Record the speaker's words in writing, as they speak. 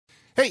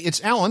Hey,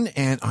 it's Alan,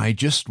 and I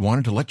just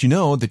wanted to let you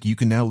know that you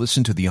can now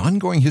listen to the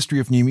ongoing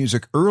history of new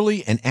music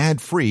early and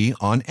ad-free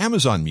on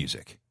Amazon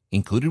Music,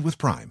 included with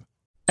Prime.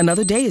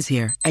 Another day is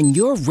here, and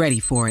you're ready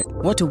for it.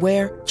 What to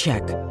wear?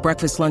 Check.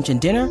 Breakfast, lunch, and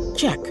dinner?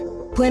 Check.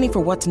 Planning for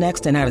what's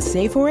next and how to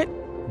save for it?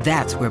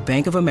 That's where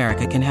Bank of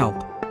America can help.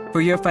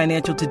 For your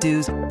financial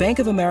to-dos, Bank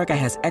of America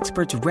has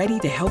experts ready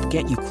to help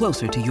get you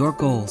closer to your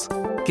goals.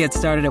 Get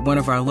started at one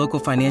of our local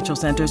financial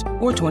centers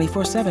or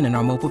 24/7 in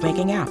our mobile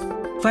banking app.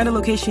 Find a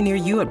location near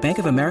you at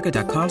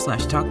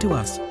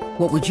bankofamerica.com/talktous.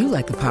 What would you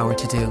like the power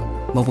to do?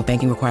 Mobile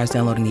banking requires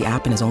downloading the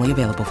app and is only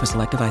available for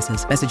select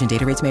devices. Message and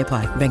data rates may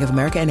apply. Bank of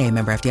America N.A.,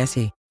 member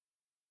FDIC.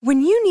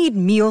 When you need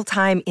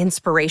mealtime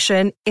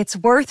inspiration, it's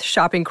worth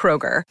shopping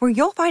Kroger, where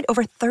you'll find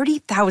over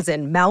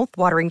 30,000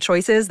 mouth-watering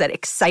choices that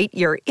excite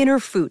your inner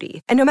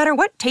foodie. And no matter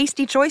what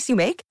tasty choice you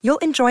make, you'll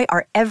enjoy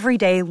our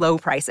everyday low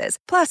prices,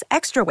 plus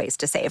extra ways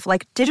to save,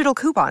 like digital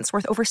coupons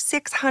worth over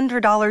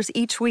 $600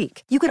 each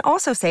week. You can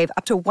also save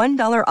up to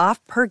 $1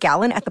 off per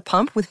gallon at the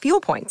pump with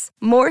fuel points.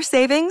 More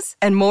savings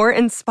and more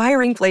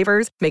inspiring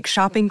flavors make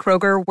shopping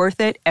Kroger worth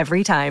it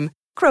every time.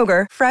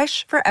 Kroger,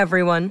 fresh for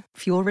everyone.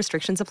 Fuel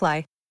restrictions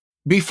apply.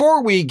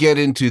 Before we get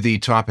into the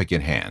topic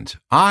at hand,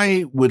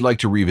 I would like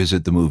to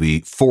revisit the movie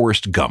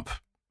Forrest Gump,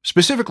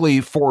 specifically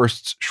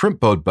Forrest's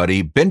shrimp boat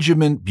buddy,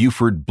 Benjamin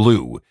Buford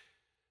Blue,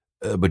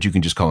 but you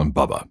can just call him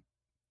Bubba.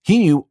 He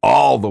knew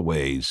all the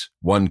ways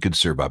one could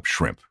serve up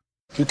shrimp.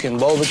 You can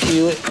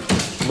barbecue it,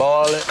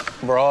 boil it,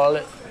 broil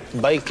it,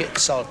 bake it,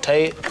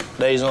 saute it.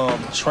 There's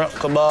shrimp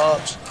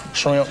kebabs,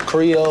 shrimp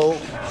creole,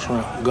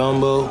 shrimp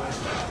gumbo,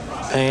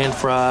 pan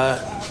fried,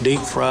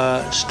 deep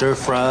fried, stir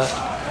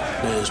fried.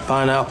 There's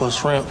pineapple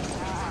shrimp,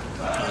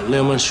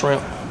 lemon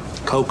shrimp,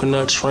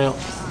 coconut shrimp,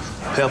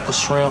 pepper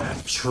shrimp,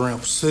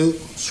 shrimp soup,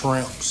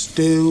 shrimp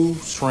stew,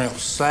 shrimp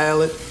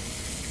salad,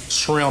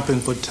 shrimp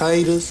and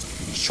potatoes,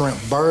 shrimp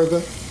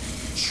burger,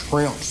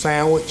 shrimp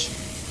sandwich.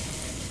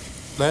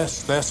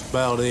 That's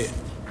about it.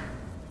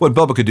 What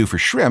Bubba could do for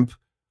shrimp,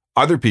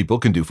 other people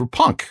can do for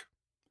punk.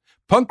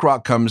 Punk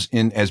rock comes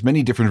in as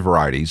many different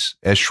varieties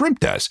as shrimp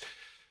does.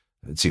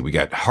 Let's see, we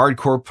got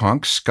hardcore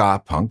punk,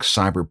 ska punk,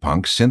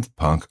 cyberpunk, synth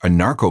punk,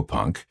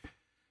 anarcho-punk.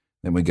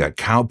 Then we got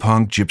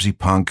cowpunk, gypsy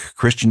punk,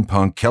 Christian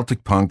punk,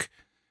 Celtic punk.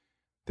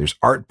 There's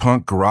art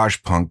punk,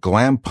 garage punk,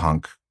 glam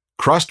punk,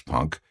 crust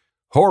punk,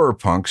 horror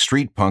punk,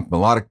 street punk,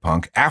 melodic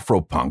punk,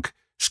 afro punk,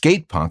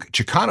 skate punk,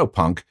 Chicano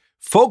punk,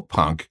 folk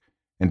punk,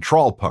 and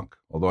troll punk,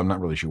 although I'm not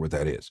really sure what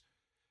that is.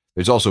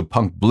 There's also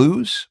punk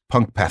blues,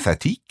 punk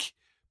pathétique,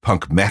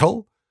 punk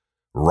metal,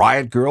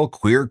 riot girl,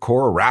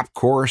 queercore,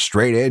 rapcore,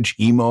 straight edge,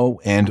 emo,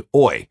 and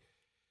oi.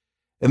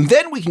 And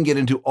then we can get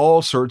into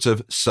all sorts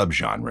of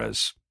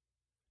subgenres.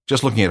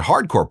 Just looking at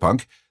hardcore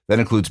punk, that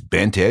includes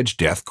bent edge,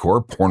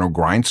 deathcore, porno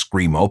grind,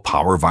 screamo,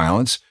 power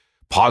violence,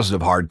 positive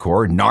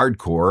hardcore,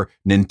 nardcore,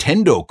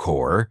 Nintendo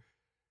core,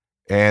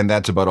 and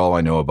that's about all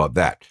I know about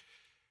that.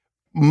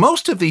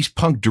 Most of these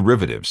punk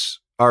derivatives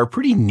are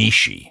pretty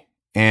niche-y,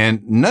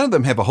 and none of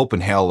them have a hope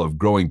in hell of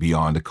growing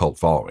beyond a cult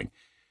following.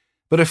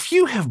 But a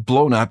few have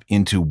blown up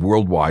into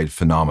worldwide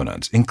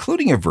phenomenons,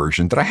 including a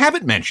version that I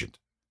haven't mentioned,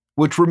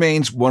 which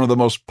remains one of the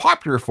most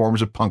popular forms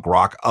of punk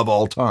rock of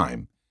all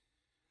time.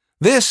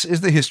 This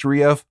is the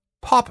history of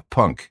pop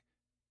punk,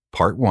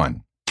 Part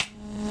 1.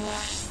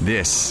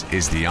 This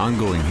is the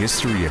Ongoing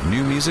History of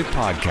New Music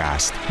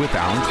podcast with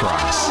Alan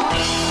Cross.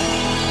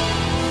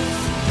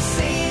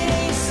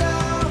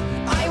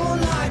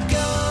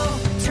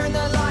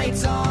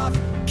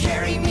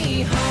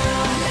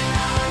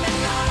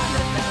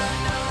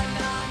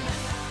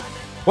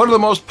 One of the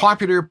most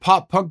popular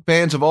pop-punk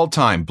bands of all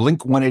time,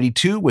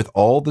 Blink-182, with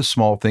All the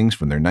Small Things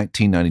from their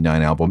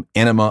 1999 album,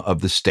 Enema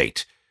of the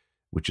State,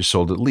 which has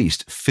sold at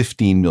least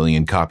 15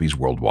 million copies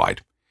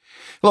worldwide.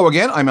 Hello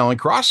again, I'm Alan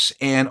Cross,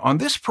 and on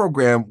this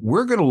program,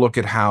 we're going to look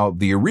at how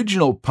the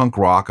original punk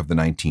rock of the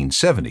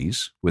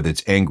 1970s, with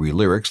its angry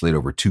lyrics laid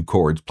over two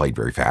chords played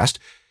very fast,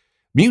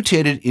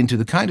 mutated into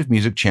the kind of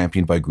music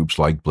championed by groups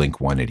like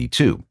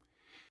Blink-182.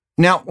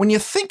 Now, when you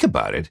think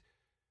about it,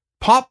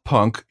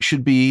 pop-punk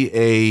should be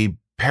a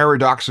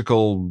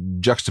paradoxical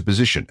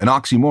juxtaposition, an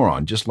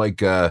oxymoron, just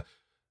like,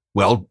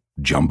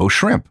 jumbo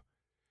shrimp.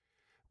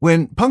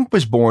 When punk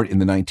was born in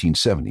the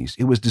 1970s,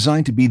 it was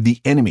designed to be the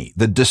enemy,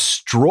 the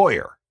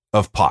destroyer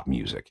of pop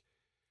music.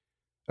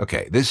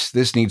 Okay, this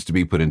needs to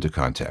be put into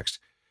context.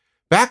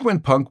 Back when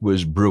punk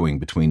was brewing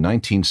between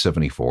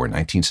 1974 and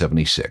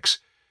 1976,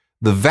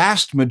 the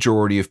vast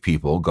majority of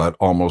people got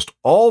almost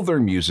all their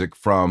music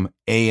from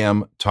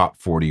AM Top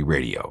 40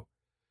 radio.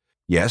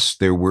 Yes,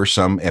 there were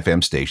some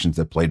FM stations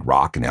that played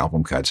rock and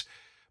album cuts,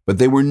 but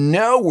they were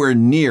nowhere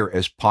near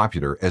as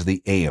popular as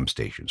the AM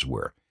stations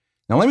were.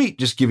 Now, let me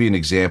just give you an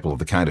example of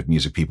the kind of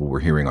music people were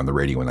hearing on the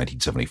radio in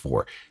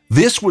 1974.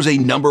 This was a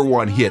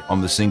 #1 hit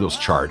on the singles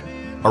chart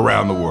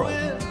around the world.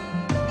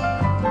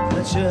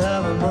 Let you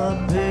have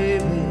my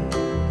baby.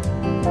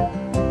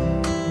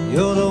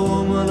 You're the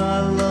woman I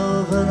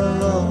love, and I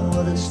love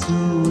what it's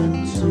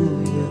doing to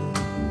you.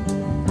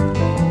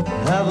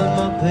 Having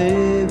my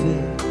baby.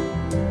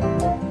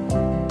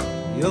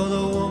 You're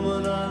the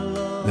woman I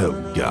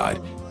Oh,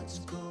 God.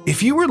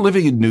 If you were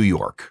living in New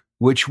York,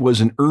 which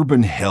was an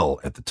urban hell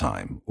at the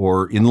time,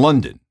 or in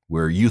London,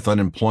 where youth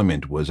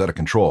unemployment was out of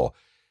control,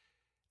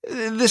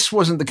 this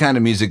wasn't the kind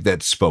of music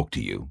that spoke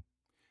to you.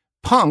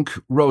 Punk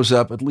rose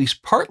up at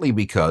least partly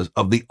because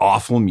of the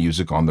awful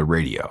music on the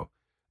radio.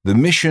 The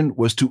mission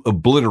was to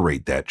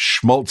obliterate that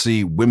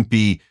schmaltzy,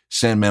 wimpy,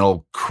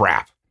 sentimental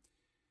crap.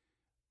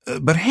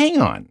 But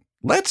hang on.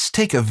 Let's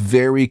take a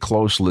very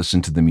close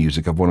listen to the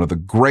music of one of the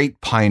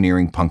great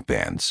pioneering punk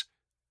bands,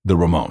 the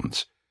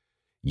Ramones.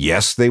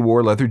 Yes, they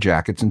wore leather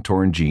jackets and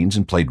torn jeans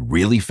and played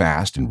really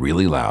fast and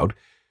really loud.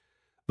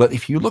 But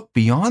if you look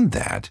beyond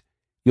that,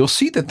 you'll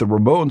see that the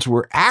Ramones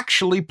were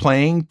actually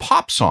playing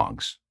pop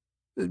songs.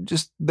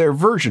 Just their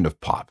version of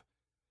pop.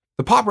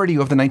 The pop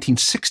radio of the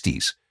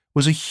 1960s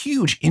was a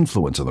huge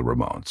influence on the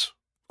Ramones.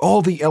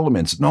 All the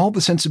elements and all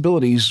the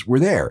sensibilities were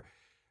there.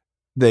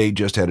 They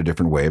just had a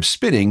different way of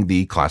spinning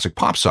the classic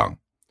pop song.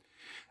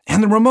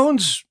 And the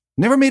Ramones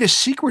never made a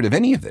secret of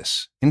any of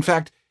this. In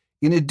fact,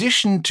 in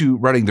addition to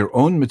writing their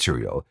own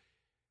material,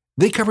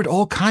 they covered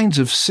all kinds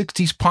of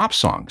 60s pop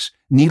songs.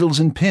 Needles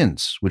and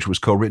Pins, which was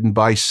co-written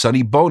by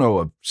Sonny Bono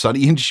of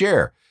Sonny and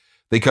Cher.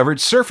 They covered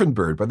Surfin'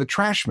 Bird by the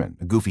Trashmen,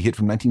 a goofy hit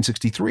from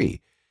 1963.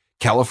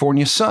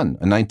 California Sun,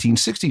 a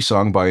 1960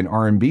 song by an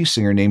R&B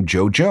singer named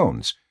Joe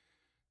Jones.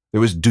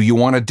 There was Do You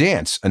Wanna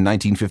Dance, a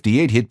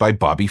 1958 hit by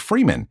Bobby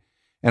Freeman.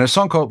 And a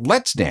song called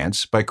Let's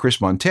Dance by Chris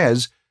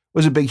Montez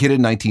was a big hit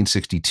in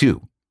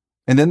 1962.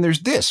 And then there's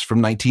this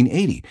from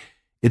 1980.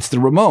 It's the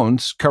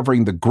Ramones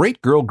covering the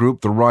great girl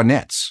group the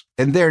Ronettes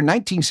and their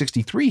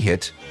 1963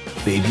 hit,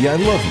 Baby I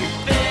Love You.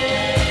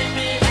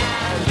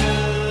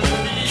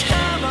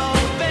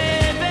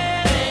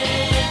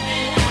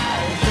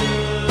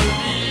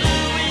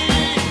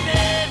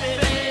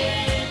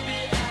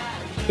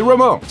 The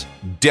Ramones,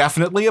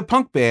 definitely a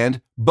punk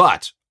band,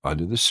 but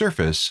under the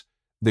surface,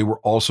 they were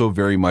also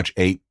very much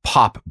a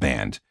pop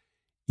band.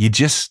 You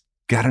just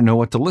got to know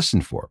what to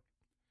listen for.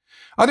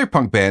 Other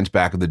punk bands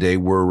back in the day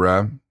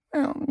were,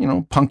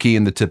 punky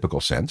in the typical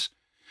sense.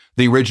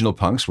 The original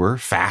punks were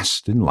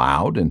fast and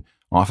loud and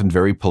often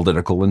very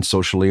political and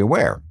socially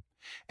aware.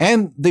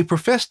 And they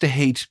professed to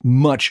hate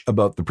much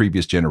about the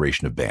previous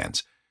generation of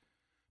bands.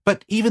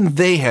 But even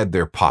they had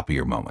their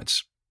poppier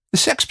moments. The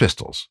Sex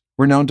Pistols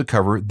were known to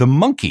cover the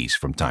Monkees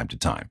from time to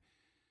time.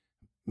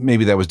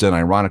 Maybe that was done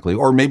ironically,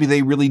 or maybe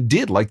they really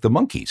did like the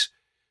Monkees.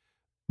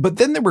 But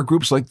then there were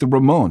groups like the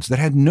Ramones that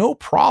had no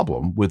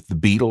problem with the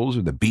Beatles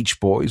or the Beach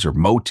Boys or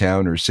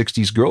Motown or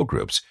 60s girl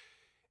groups.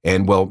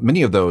 And while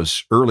many of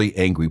those early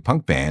angry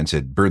punk bands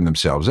had burned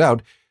themselves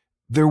out,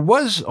 there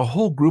was a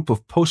whole group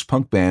of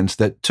post-punk bands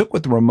that took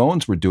what the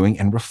Ramones were doing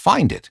and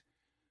refined it.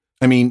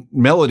 I mean,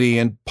 melody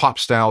and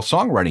pop-style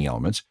songwriting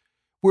elements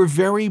were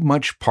very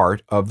much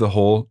part of the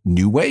whole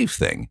new wave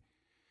thing.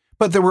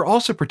 But there were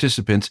also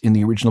participants in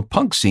the original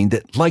punk scene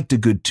that liked a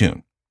good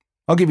tune.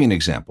 I'll give you an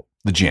example,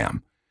 The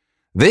Jam.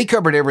 They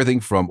covered everything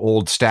from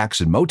old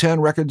Stax and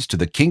Motown records to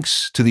the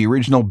Kinks to the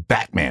original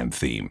Batman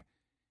theme.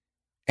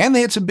 And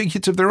they had some big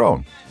hits of their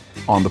own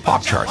on the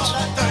pop charts.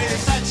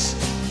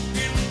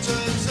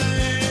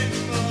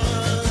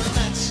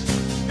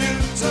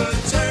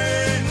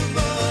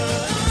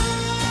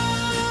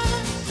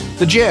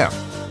 The Jam.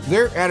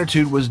 Their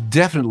attitude was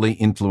definitely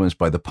influenced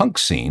by the punk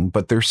scene,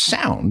 but their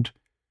sound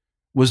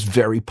was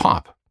very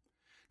pop.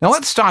 Now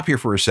let's stop here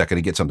for a second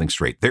and get something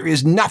straight. There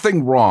is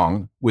nothing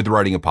wrong with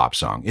writing a pop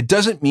song. It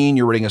doesn't mean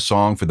you're writing a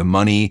song for the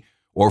money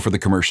or for the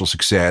commercial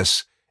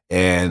success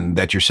and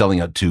that you're selling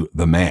out to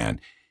the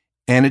man.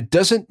 And it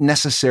doesn't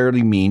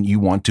necessarily mean you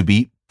want to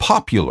be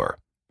popular.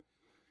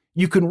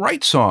 You can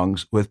write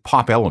songs with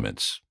pop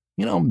elements,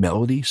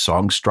 melody,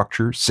 song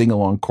structure,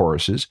 sing-along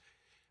choruses,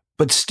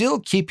 but still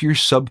keep your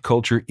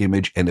subculture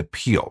image and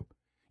appeal.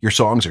 Your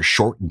songs are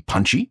short and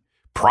punchy,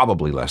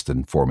 probably less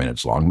than 4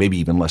 minutes long, maybe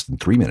even less than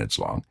 3 minutes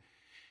long.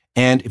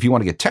 And if you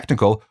want to get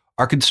technical,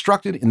 are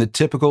constructed in the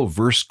typical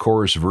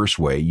verse-chorus-verse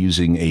way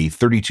using a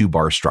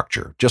 32-bar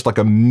structure, just like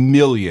a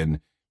million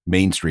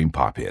mainstream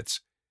pop hits.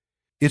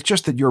 It's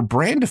just that your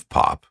brand of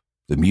pop,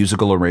 the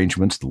musical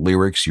arrangements, the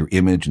lyrics, your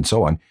image, and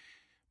so on,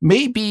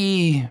 may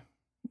be,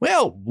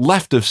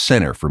 left of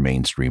center for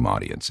mainstream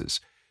audiences.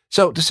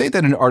 So to say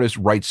that an artist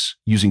writes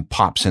using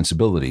pop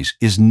sensibilities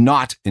is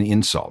not an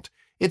insult.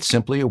 It's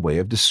simply a way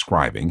of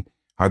describing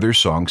how their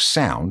songs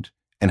sound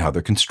and how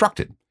they're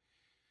constructed.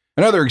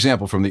 Another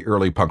example from the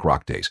early punk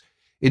rock days.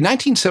 In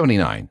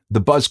 1979,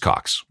 the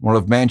Buzzcocks, one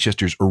of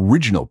Manchester's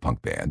original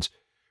punk bands,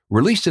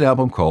 released an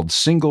album called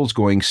Singles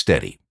Going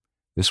Steady.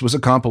 This was a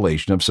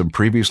compilation of some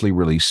previously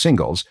released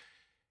singles,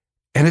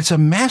 and it's a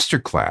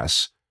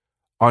masterclass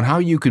on how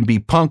you can be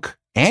punk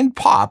and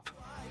pop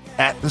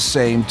at the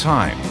same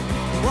time.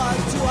 What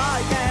do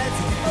I get?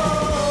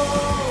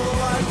 Oh,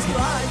 what do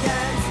I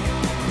get?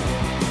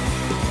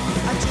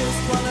 I just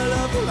wanna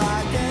love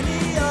like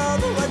any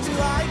other. What do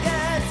I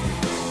get?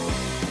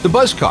 The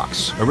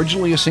Buzzcocks,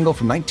 originally a single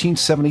from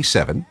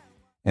 1977,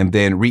 and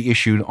then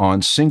reissued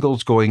on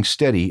Singles Going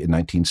Steady in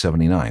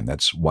 1979.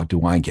 That's What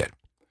Do I Get?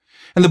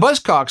 And the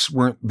Buzzcocks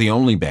weren't the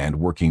only band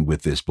working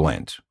with this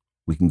blend.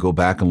 We can go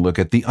back and look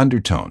at the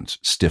Undertones,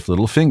 Stiff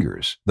Little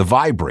Fingers, the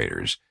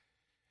Vibrators.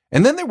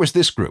 And then there was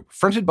this group,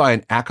 fronted by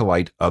an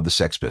acolyte of the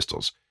Sex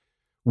Pistols.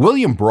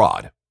 William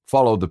Broad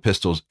followed the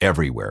Pistols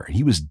everywhere.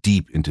 He was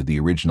deep into the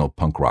original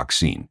punk rock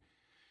scene.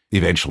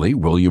 Eventually,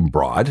 William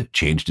Broad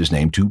changed his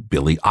name to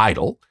Billy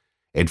Idol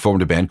and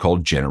formed a band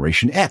called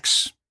Generation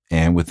X.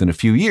 And within a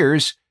few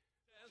years,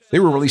 they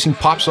were releasing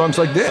pop songs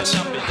like this.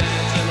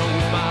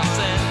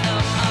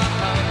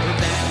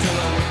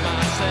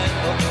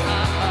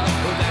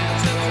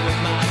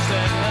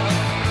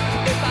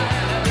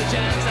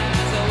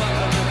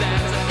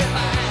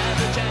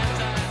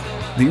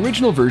 The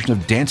original version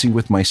of Dancing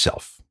with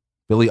Myself.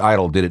 Billy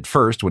Idol did it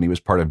first when he was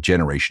part of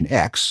Generation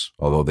X,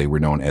 although they were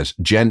known as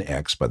Gen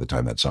X by the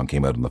time that song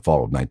came out in the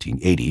fall of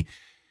 1980.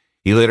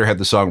 He later had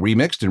the song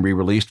remixed and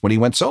re-released when he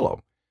went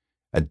solo.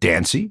 A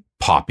dancey,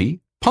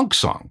 poppy, punk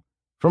song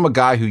from a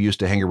guy who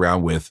used to hang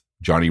around with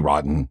Johnny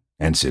Rotten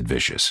and Sid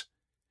Vicious.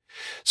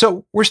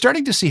 So we're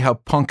starting to see how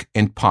punk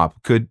and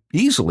pop could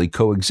easily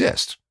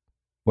coexist.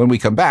 When we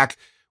come back,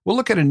 we'll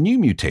look at a new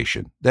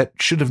mutation that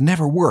should have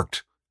never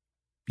worked,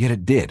 yet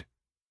it did.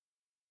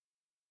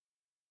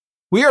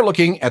 We are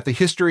looking at the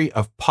history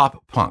of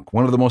pop punk,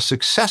 one of the most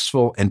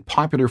successful and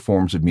popular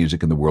forms of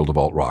music in the world of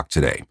alt-rock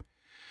today.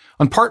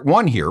 On part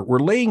one here, we're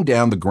laying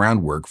down the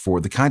groundwork for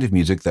the kind of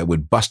music that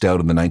would bust out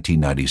in the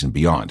 1990s and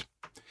beyond.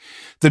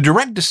 The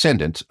direct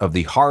descendant of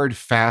the hard,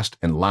 fast,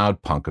 and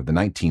loud punk of the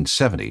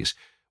 1970s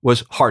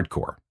was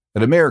hardcore,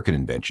 an American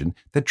invention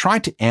that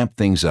tried to amp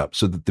things up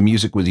so that the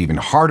music was even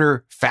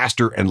harder,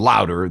 faster, and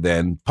louder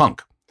than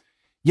punk.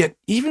 Yet,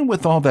 even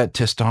with all that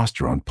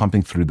testosterone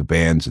pumping through the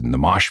bands and the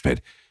mosh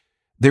pit,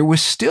 there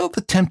was still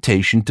the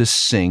temptation to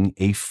sing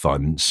a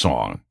fun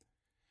song.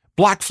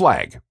 Black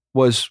Flag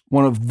was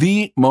one of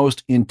the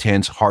most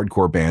intense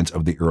hardcore bands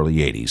of the early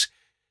 80s.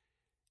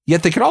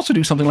 Yet they could also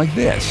do something like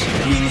this.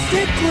 We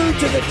sit glued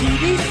to the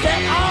TV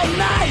set all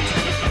night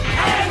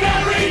and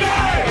every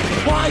day.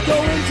 Why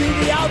go into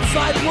the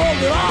outside world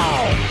at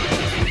all?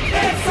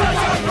 It's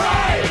such a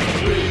break.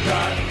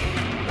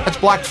 That's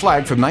Black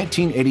Flag from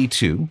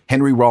 1982,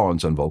 Henry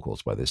Rollins on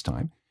vocals by this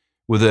time,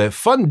 with a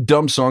fun,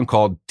 dumb song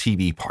called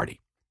TV Party.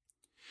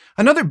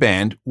 Another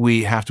band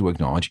we have to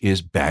acknowledge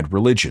is Bad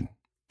Religion.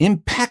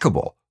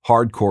 Impeccable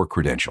hardcore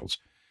credentials.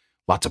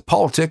 Lots of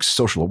politics,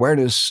 social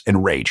awareness,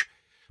 and rage.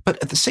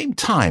 But at the same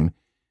time,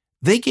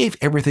 they gave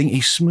everything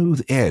a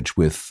smooth edge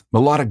with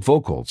melodic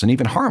vocals and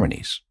even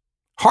harmonies.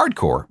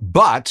 Hardcore,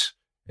 but,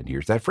 and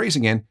here's that phrase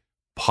again,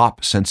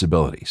 pop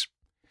sensibilities.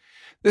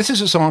 This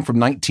is a song from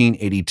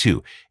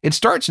 1982. It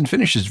starts and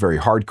finishes very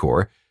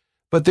hardcore,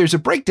 but there's a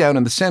breakdown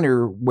in the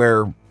center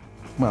where,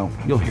 well,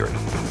 you'll hear it.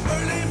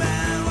 Early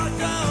man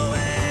walked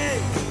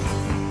away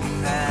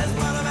as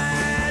one of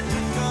man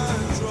took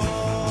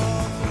control.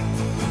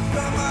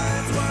 The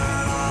minds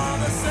weren't all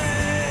the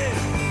same.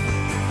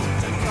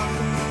 To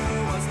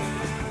conquer was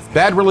his.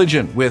 Bad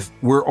Religion with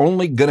We're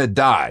Only Gonna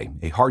Die,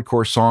 a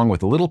hardcore song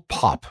with a little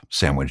pop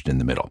sandwiched in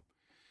the middle.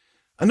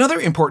 Another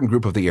important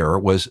group of the era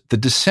was the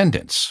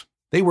Descendants.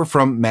 They were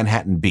from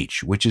Manhattan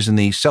Beach, which is in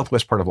the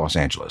southwest part of Los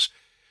Angeles.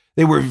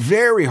 They were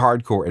very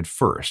hardcore at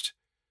first,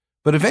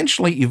 but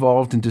eventually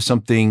evolved into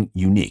something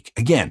unique.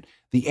 Again,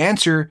 the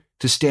answer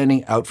to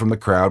standing out from the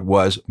crowd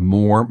was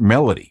more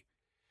melody.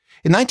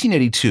 In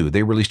 1982,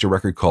 they released a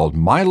record called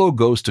Milo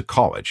Goes to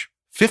College,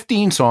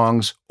 15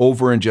 songs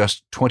over in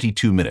just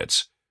 22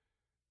 minutes.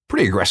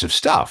 Pretty aggressive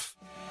stuff.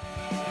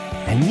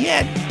 And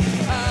yet,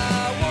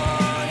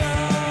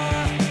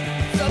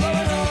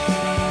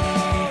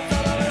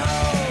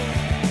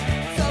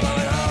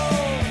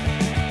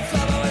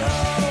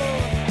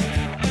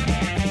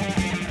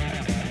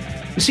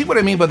 you see what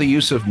I mean by the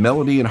use of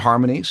melody and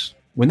harmonies?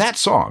 When that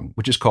song,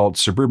 which is called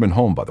Suburban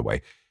Home, by the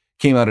way,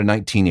 came out in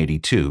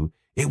 1982,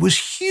 it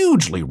was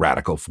hugely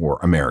radical for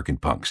American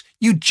punks.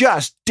 You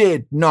just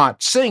did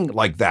not sing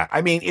like that.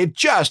 I mean, it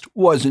just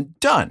wasn't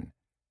done.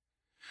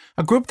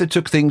 A group that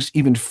took things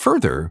even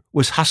further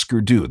was Husker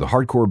Du, the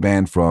hardcore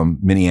band from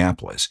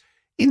Minneapolis.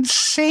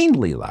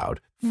 Insanely loud,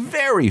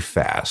 very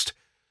fast,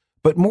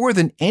 but more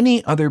than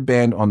any other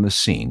band on the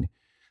scene,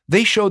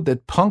 they showed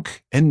that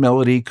punk and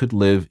melody could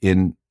live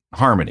in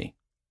harmony.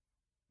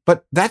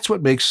 But that's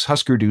what makes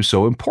Husker Du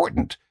so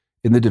important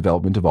in the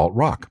development of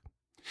alt-rock.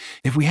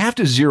 If we have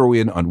to zero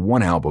in on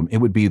one album, it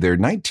would be their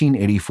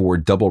 1984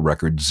 double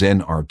record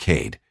Zen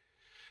Arcade.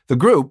 The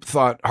group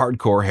thought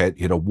hardcore had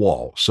hit a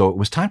wall, so it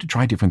was time to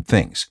try different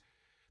things.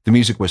 The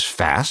music was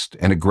fast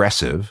and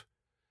aggressive,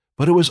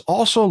 but it was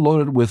also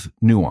loaded with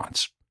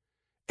nuance.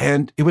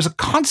 And it was a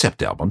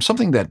concept album,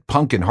 something that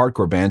punk and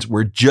hardcore bands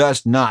were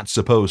just not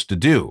supposed to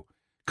do.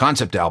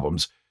 Concept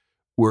albums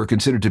were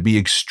considered to be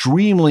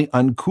extremely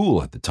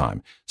uncool at the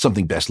time,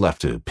 something best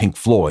left to Pink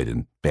Floyd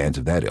and bands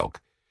of that ilk.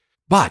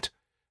 But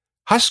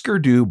Husker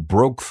Du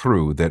broke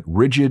through that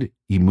rigid,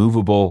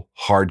 immovable,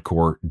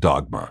 hardcore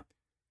dogma.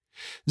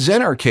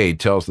 Zen Arcade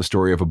tells the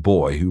story of a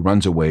boy who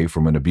runs away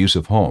from an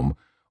abusive home,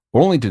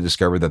 only to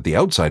discover that the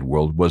outside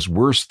world was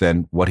worse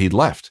than what he'd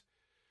left.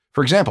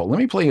 For example, let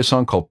me play a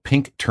song called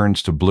Pink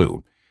Turns to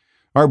Blue.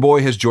 Our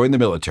boy has joined the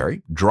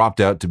military,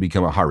 dropped out to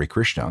become a Hare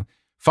Krishna,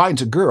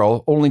 finds a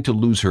girl only to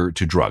lose her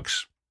to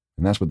drugs.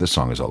 And that's what this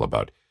song is all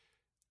about.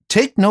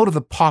 Take note of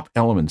the pop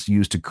elements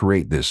used to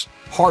create this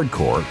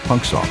hardcore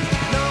punk song.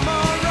 No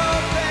more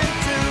rope and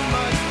too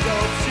much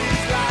dope.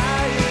 She's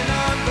lying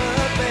on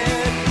the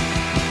bed.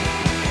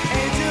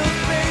 Angels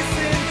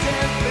pacing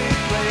gently,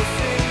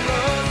 placing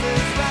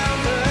roses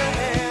round her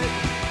head.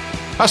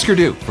 Husker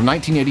Du from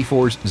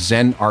 1984's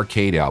Zen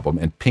Arcade album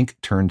and Pink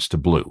Turns to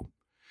Blue.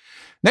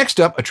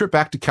 Next up, a trip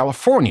back to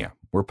California,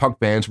 where punk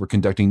bands were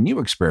conducting new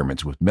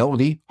experiments with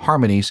melody,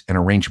 harmonies, and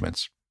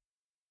arrangements.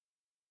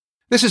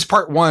 This is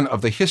part one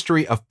of the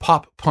history of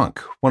pop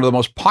punk, one of the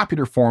most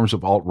popular forms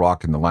of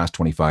alt-rock in the last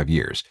 25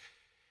 years.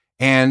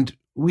 And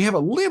we have a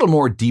little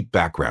more deep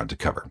background to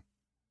cover.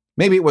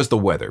 Maybe it was the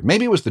weather,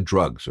 maybe it was the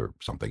drugs or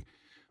something.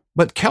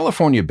 But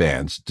California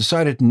bands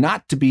decided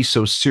not to be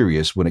so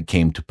serious when it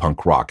came to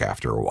punk rock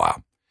after a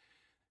while.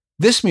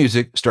 This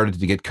music started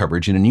to get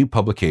coverage in a new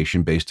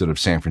publication based out of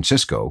San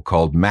Francisco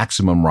called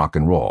Maximum Rock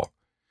and Roll.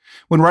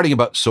 When writing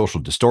about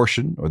Social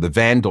Distortion or the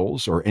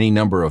Vandals or any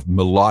number of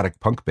melodic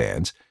punk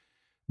bands,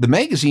 the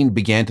magazine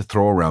began to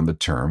throw around the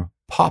term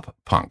pop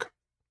punk.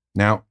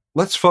 Now,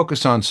 let's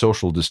focus on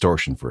Social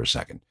Distortion for a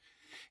second.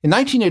 In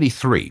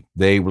 1983,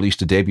 they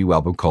released a debut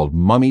album called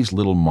Mummy's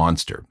Little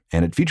Monster,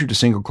 and it featured a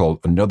single called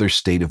Another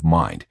State of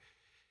Mind.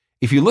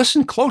 If you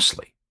listen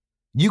closely,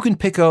 you can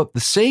pick out the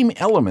same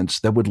elements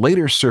that would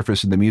later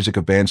surface in the music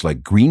of bands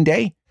like Green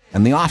Day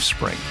and The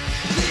Offspring.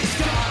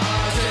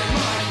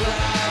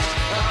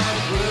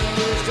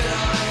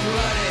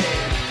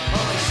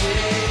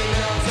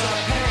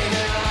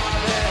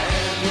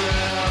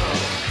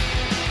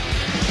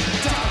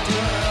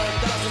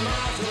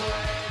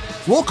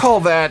 We'll call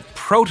that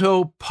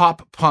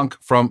proto-pop-punk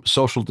from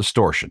Social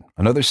Distortion,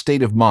 Another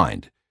State of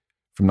Mind,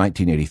 from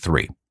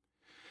 1983.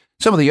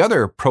 Some of the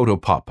other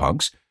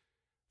proto-pop-punks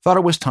thought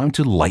it was time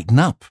to lighten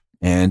up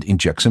and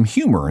inject some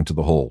humor into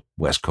the whole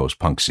West Coast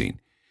punk scene.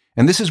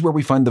 And this is where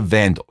we find the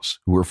Vandals,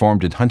 who were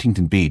formed in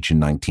Huntington Beach in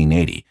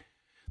 1980.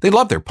 They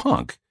loved their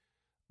punk,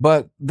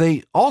 but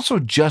they also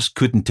just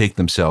couldn't take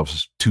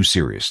themselves too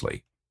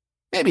seriously.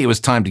 Maybe it was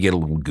time to get a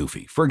little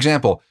goofy. For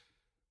example,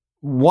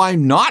 why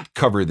not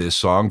cover this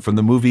song from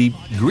the movie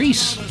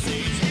Grease?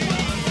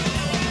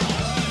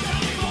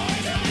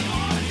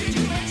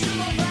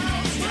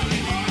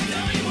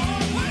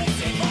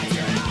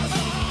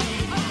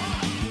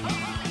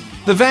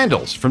 The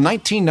Vandals from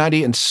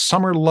 1990 and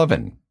Summer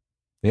Lovin'.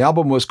 The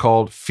album was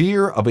called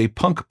Fear of a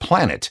Punk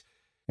Planet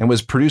and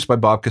was produced by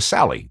Bob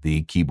Casale,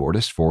 the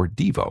keyboardist for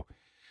Devo.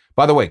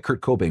 By the way,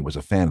 Kurt Cobain was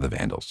a fan of the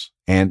Vandals,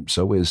 and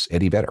so is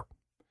Eddie Vedder.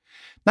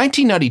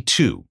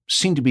 1992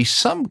 seemed to be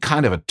some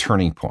kind of a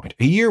turning point,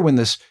 a year when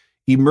this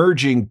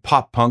emerging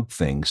pop-punk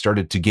thing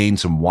started to gain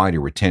some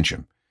wider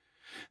attention.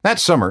 That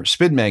summer,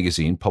 Spin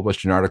magazine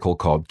published an article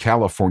called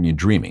California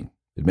Dreaming.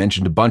 It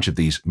mentioned a bunch of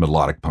these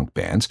melodic punk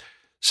bands,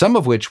 some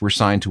of which were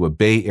signed to a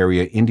Bay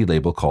Area indie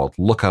label called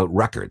Lookout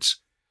Records.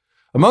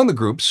 Among the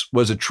groups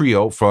was a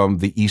trio from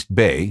the East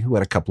Bay who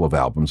had a couple of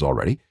albums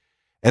already,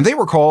 and they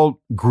were called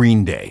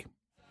Green Day.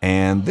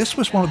 And this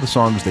was one of the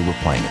songs they were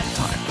playing at the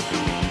time.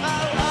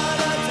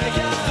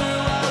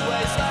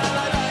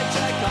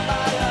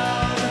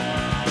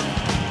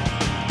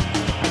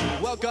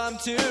 Welcome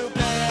to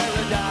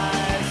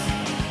paradise.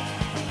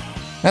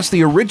 That's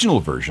the original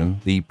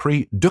version, the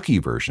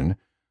pre-Dookie version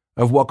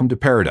of Welcome to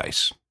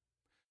Paradise.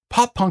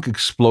 Pop-punk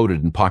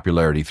exploded in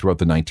popularity throughout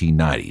the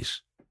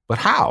 1990s. But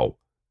how?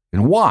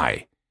 And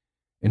why?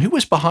 And who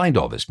was behind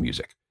all this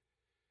music?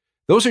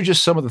 Those are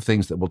just some of the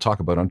things that we'll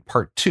talk about on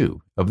part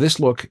 2 of this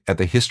look at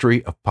the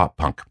history of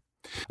pop-punk.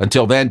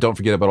 Until then, don't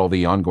forget about all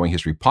the ongoing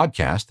history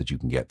podcasts that you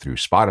can get through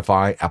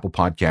Spotify, Apple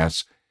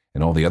Podcasts,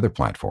 and all the other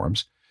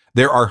platforms.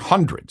 There are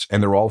hundreds,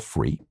 and they're all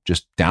free.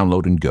 Just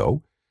download and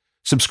go.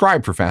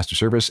 Subscribe for faster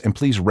service, and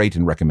please rate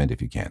and recommend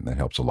if you can. That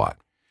helps a lot.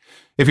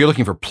 If you're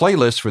looking for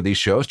playlists for these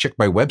shows, check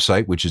my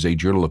website, which is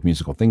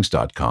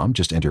ajournalofmusicalthings.com.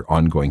 Just enter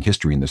ongoing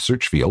history in the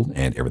search field,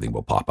 and everything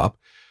will pop up.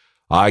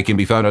 I can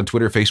be found on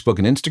Twitter, Facebook,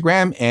 and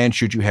Instagram, and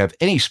should you have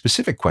any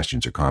specific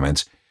questions or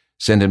comments,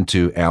 send them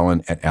to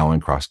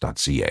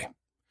alan@alancross.ca.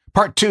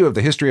 Part 2 of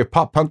the history of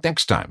pop-punk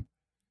next time.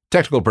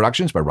 Technical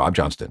productions by Rob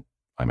Johnston.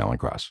 I'm Alan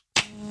Cross.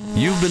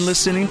 You've been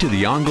listening to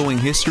the Ongoing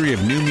History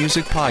of New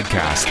Music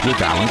podcast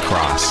with Alan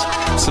Cross.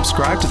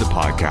 Subscribe to the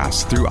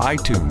podcast through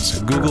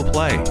iTunes, Google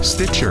Play,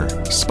 Stitcher,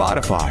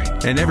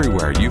 Spotify, and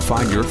everywhere you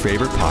find your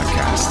favorite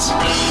podcasts.